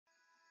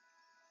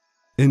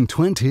In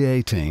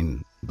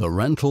 2018, the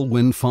Rentel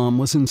wind farm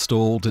was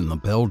installed in the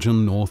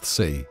Belgian North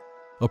Sea,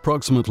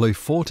 approximately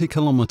 40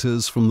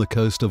 kilometers from the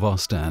coast of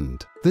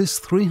Ostend. This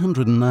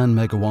 309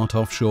 megawatt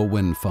offshore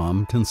wind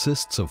farm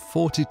consists of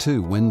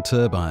 42 wind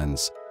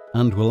turbines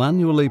and will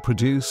annually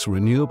produce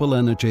renewable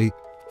energy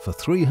for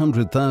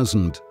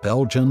 300,000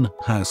 Belgian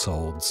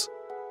households.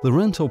 The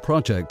Rentel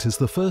project is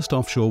the first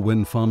offshore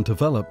wind farm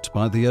developed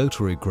by the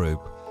Otary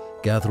Group,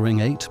 gathering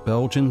 8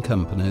 Belgian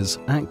companies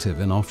active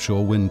in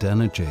offshore wind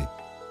energy.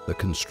 The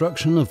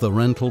construction of the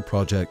Rentel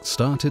project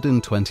started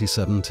in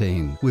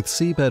 2017 with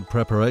seabed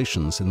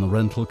preparations in the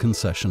Rentel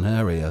concession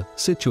area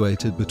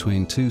situated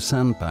between 2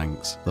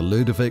 sandbanks, the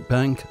Ludovic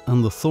Bank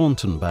and the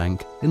Thornton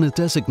Bank, in a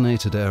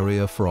designated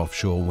area for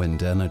offshore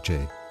wind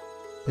energy.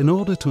 In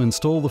order to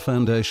install the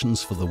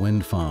foundations for the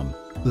wind farm,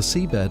 the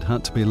seabed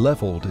had to be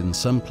levelled in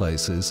some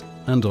places,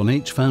 and on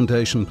each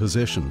foundation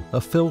position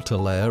a filter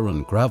layer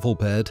and gravel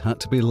bed had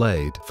to be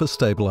laid for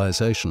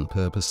stabilisation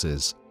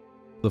purposes.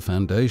 The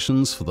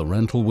foundations for the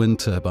Rentel wind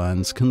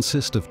turbines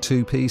consist of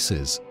 2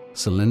 pieces,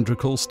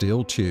 cylindrical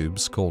steel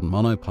tubes called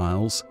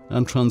monopiles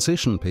and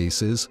transition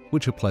pieces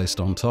which are placed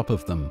on top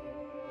of them.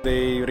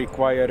 They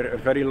require a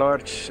very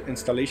large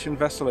installation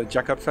vessel, a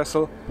jack-up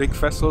vessel, big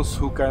vessels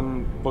who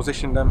can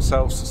position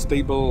themselves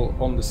stable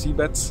on the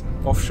seabeds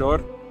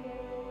offshore.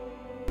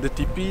 The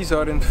TPs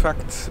are in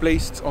fact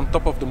placed on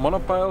top of the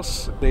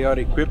monopiles. They are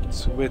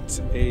equipped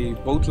with a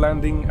boat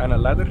landing and a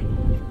ladder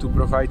to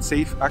provide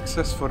safe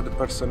access for the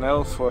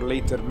personnel for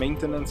later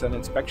maintenance and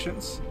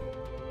inspections.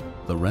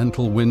 The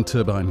Rentel wind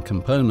turbine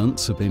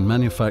components have been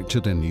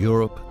manufactured in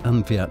Europe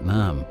and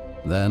Vietnam.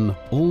 Then,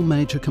 all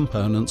major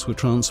components were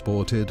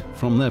transported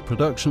from their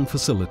production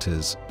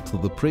facilities to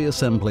the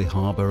pre-assembly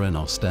harbour in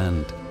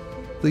Ostend.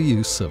 The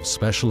use of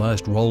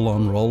specialised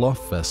roll-on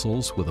roll-off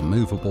vessels with a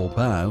movable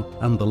bow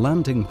and the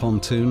landing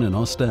pontoon in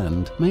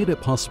Ostend made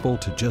it possible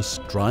to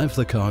just drive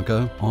the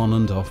cargo on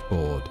and off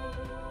board.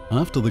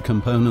 After the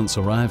components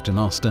arrived in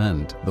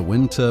Ostend, the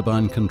wind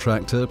turbine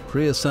contractor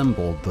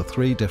pre-assembled the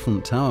 3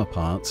 different tower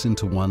parts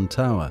into one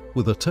tower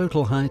with a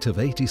total height of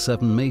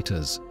 87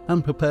 metres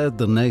and prepared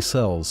the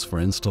nacelles for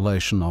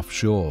installation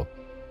offshore.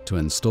 To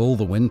install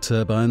the wind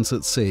turbines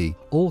at sea,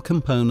 all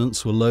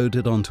components were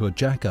loaded onto a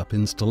jack-up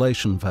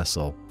installation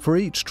vessel. For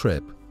each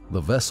trip,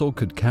 the vessel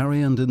could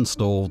carry and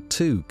install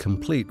 2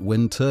 complete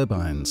wind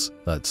turbines.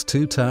 That's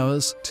 2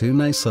 towers, 2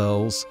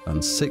 nacelles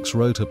and 6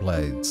 rotor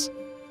blades.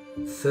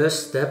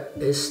 First step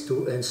is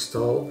to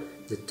install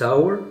the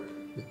tower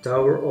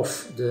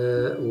of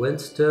the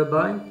wind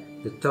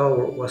turbine. The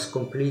tower was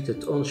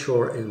completed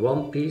onshore in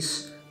one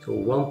piece, so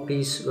one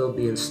piece will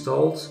be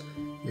installed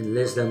in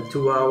less than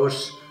 2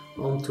 hours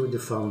onto the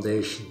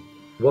foundation.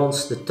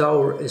 Once the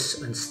tower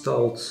is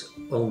installed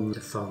on the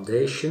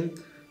foundation,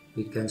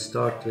 we can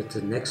start with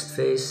the next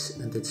phase,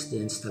 and it's the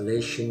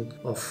installation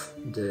of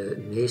the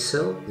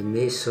nacelle. The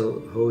nacelle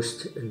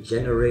hosts a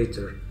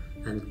generator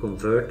and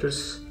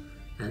converters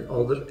and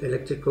other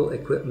electrical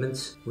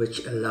equipment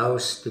which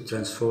allows to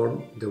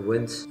transform the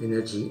wind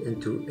energy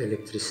into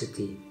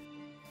electricity.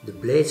 The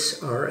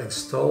blades are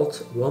installed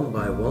one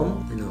by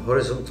one in a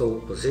horizontal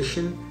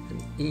position,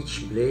 and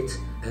each blade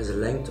has a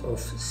length of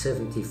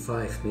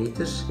 75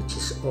 meters, which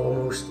is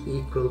almost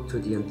equal to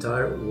the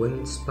entire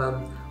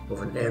wingspan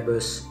of an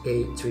Airbus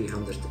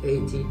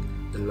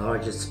A380, the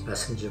largest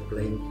passenger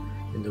plane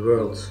in the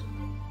world.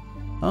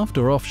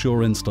 After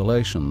offshore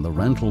installation, the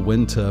Rentel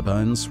wind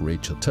turbines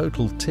reach a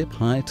total tip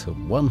height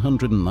of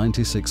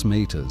 196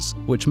 meters,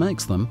 which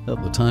makes them,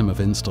 at the time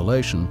of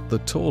installation, the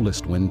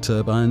tallest wind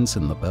turbines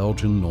in the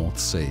Belgian North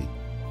Sea.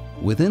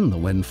 Within the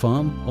wind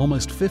farm,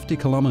 almost 50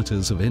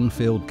 kilometers of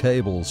infield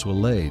cables were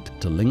laid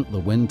to link the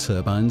wind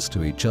turbines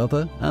to each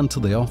other and to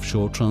the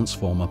offshore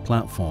transformer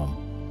platform.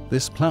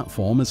 This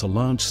platform is a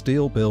large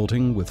steel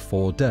building with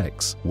 4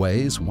 decks,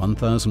 weighs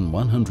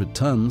 1,100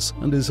 tons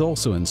and is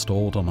also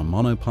installed on a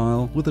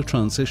monopile with a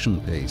transition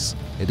piece.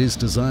 It is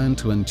designed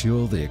to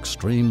endure the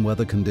extreme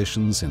weather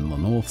conditions in the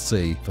North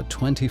Sea for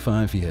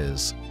 25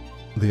 years.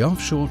 The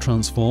offshore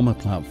transformer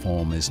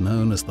platform is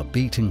known as the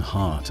beating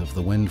heart of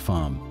the wind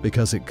farm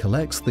because it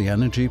collects the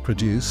energy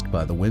produced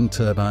by the wind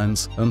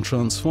turbines and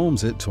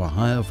transforms it to a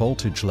higher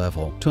voltage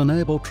level to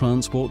enable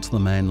transport to the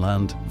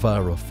mainland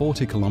via a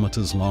 40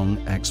 kilometers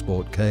long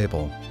export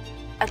cable.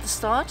 At the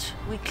start,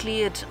 we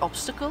cleared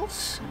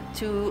obstacles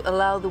to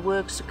allow the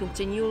works to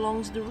continue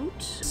along the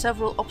route.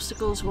 Several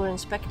obstacles were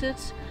inspected,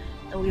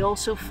 and we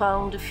also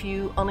found a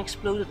few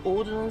unexploded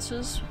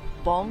ordnances,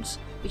 bombs,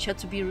 which had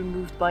to be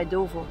removed by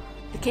Dover.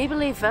 The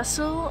cable-lay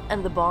vessel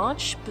and the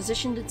barge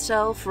positioned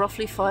itself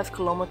roughly 5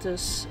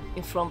 kilometers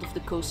in front of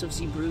the coast of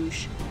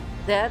Zeebrugge.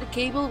 There the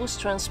cable was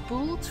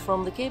transpooled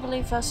from the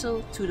cable-lay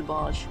vessel to the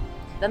barge.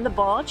 Then the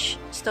barge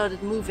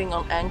started moving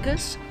on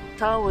anchors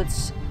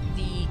towards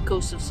the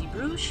coast of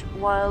Zeebrugge,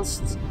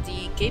 whilst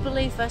the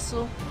cable-lay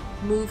vessel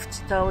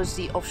moved towards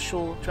the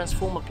offshore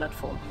transformer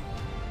platform.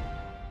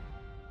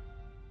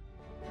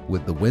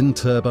 With the wind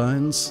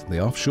turbines, the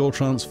offshore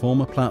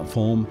transformer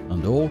platform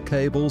and all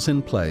cables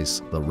in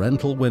place, the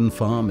Rentel wind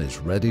farm is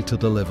ready to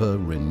deliver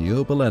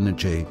renewable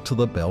energy to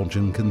the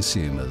Belgian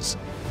consumers.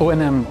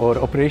 O&M, or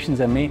operations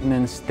and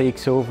maintenance,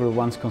 takes over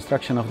once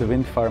construction of the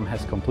wind farm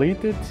has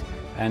completed,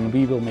 and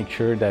we will make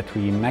sure that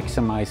we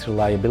maximize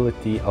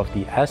reliability of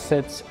the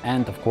assets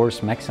and of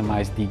course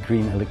maximize the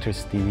green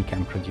electricity we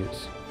can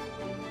produce.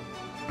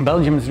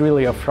 Belgium is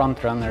really a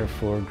front runner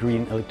for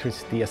green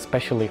electricity,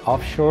 especially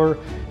offshore,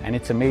 and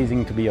it's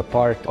amazing to be a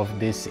part of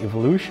this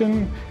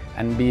evolution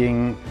and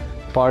being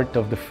part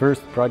of the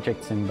first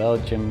projects in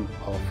Belgium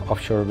of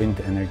offshore wind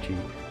energy.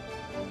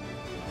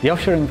 The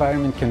offshore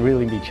environment can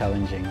really be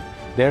challenging.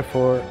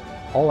 Therefore,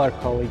 all our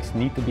colleagues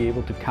need to be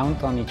able to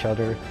count on each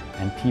other,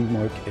 and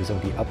teamwork is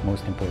of the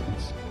utmost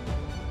importance.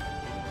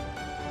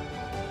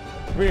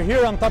 We're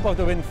here on top of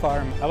the wind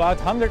farm, about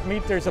 100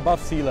 meters above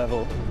sea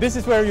level. This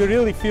is where you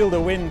really feel the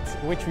wind,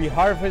 which we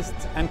harvest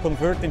and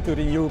convert into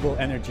renewable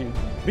energy.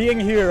 Being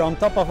here on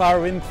top of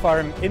our wind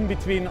farm, in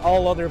between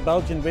all other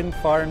Belgian wind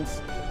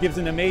farms, gives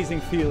an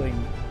amazing feeling.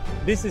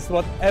 This is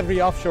what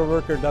every offshore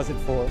worker does it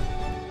for.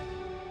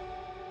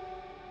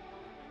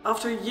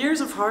 After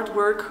years of hard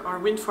work, our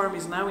wind farm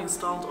is now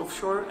installed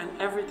offshore and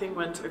everything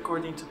went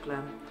according to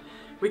plan.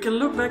 We can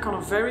look back on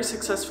a very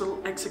successful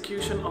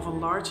execution of a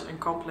large and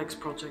complex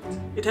project.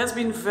 It has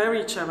been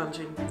very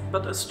challenging,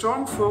 but a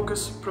strong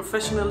focus,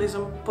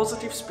 professionalism,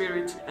 positive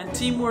spirit and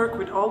teamwork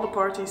with all the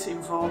parties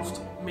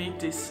involved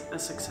made this a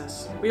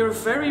success. We are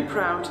very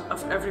proud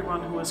of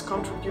everyone who has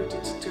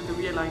contributed to the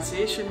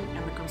realization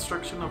and the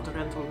construction of the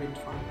Rentel wind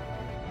farm.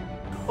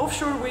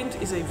 Offshore wind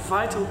is a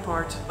vital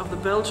part of the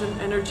Belgian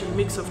energy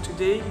mix of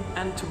today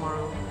and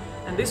tomorrow.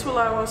 And this will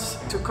allow us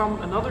to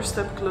come another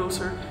step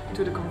closer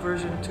to the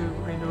conversion to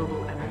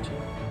renewable energy.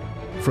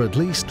 For at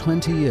least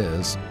 20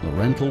 years, the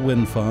Rentel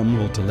wind farm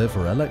will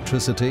deliver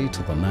electricity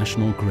to the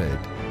national grid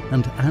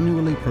and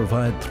annually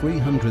provide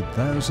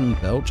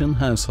 300,000 Belgian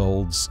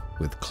households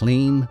with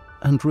clean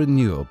and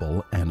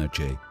renewable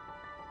energy.